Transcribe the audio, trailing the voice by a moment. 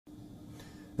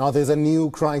Now, there's a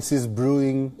new crisis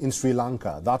brewing in Sri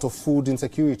Lanka, that of food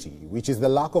insecurity, which is the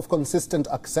lack of consistent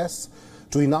access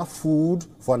to enough food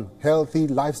for a healthy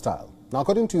lifestyle. Now,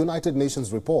 according to United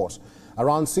Nations report,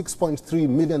 around 6.3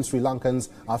 million Sri Lankans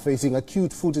are facing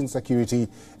acute food insecurity,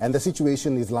 and the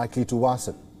situation is likely to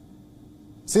worsen.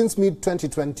 Since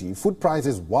mid-2020, food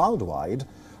prices worldwide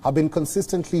have been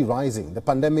consistently rising. The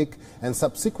pandemic and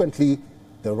subsequently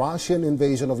the Russian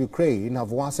invasion of Ukraine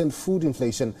have worsened food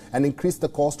inflation and increased the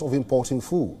cost of importing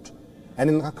food.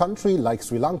 And in a country like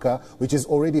Sri Lanka, which is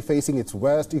already facing its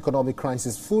worst economic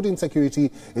crisis, food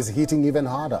insecurity is hitting even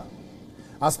harder.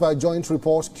 As per a joint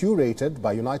report curated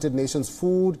by United Nations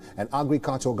Food and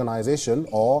Agriculture Organization,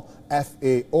 or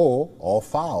FAO or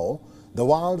FAO, the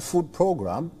World Food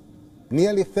Programme,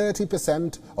 nearly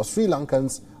 30% of Sri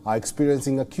Lankans are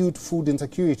experiencing acute food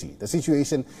insecurity. The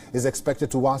situation is expected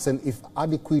to worsen if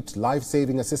adequate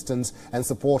life-saving assistance and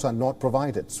support are not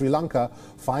provided. Sri Lanka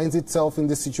finds itself in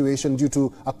this situation due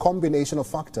to a combination of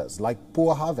factors like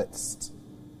poor harvests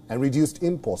and reduced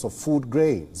imports of food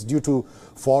grains due to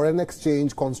foreign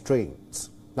exchange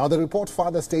constraints. Now, the report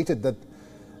further stated that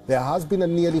there has been a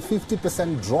nearly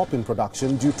 50% drop in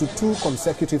production due to 2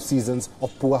 consecutive seasons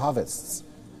of poor harvests.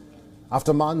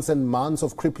 After months and months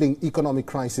of crippling economic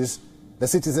crisis, the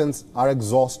citizens are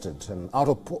exhausted and out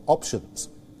of options.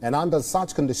 And under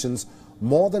such conditions,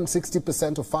 more than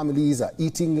 60% of families are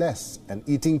eating less and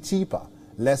eating cheaper,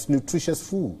 less nutritious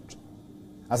food.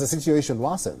 As the situation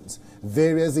worsens,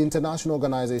 various international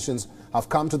organizations have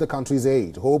come to the country's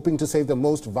aid, hoping to save the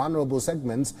most vulnerable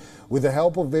segments with the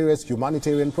help of various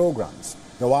humanitarian programs.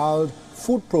 The World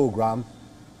Food Programme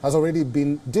has already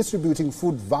been distributing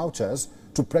food vouchers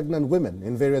to pregnant women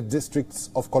in various districts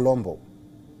of Colombo.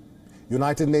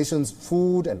 United Nations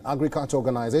Food and Agriculture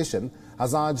Organization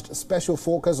has urged special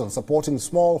focus on supporting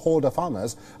smallholder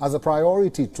farmers as a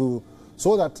priority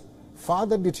so that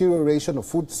further deterioration of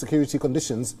food security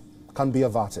conditions can be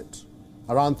averted.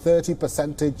 Around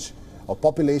 30% of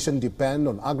population depend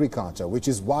on agriculture, which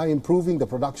is why improving the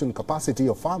production capacity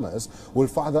of farmers will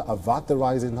further avert the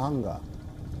rise in hunger.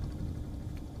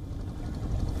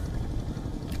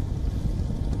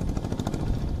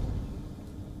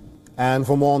 And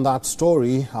for more on that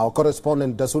story, our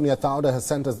correspondent Dasunia Thauda has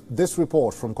sent us this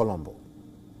report from Colombo.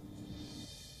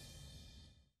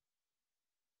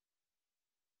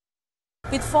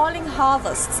 With falling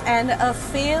harvests and a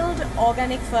failed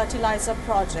organic fertilizer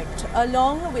project,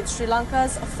 along with Sri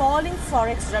Lanka's falling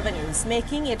forex revenues,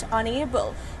 making it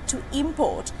unable to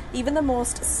import even the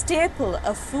most staple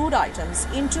of food items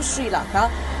into Sri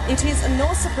Lanka, it is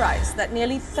no surprise that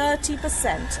nearly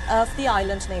 30% of the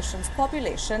island nation's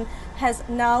population has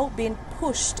now been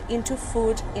pushed into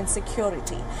food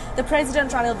insecurity. The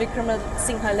President Ranil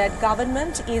Wickremesinghe-led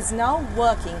government is now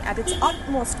working at its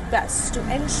utmost best to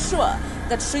ensure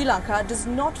that Sri Lanka does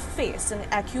not face an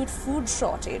acute food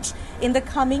shortage in the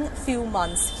coming few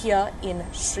months here in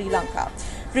Sri Lanka.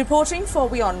 Reporting for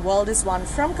WION World is one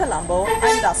from Colombo.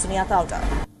 I'm Dasunia Thauda.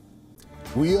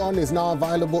 WION is now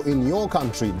available in your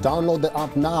country. Download the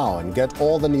app now and get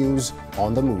all the news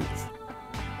on the move.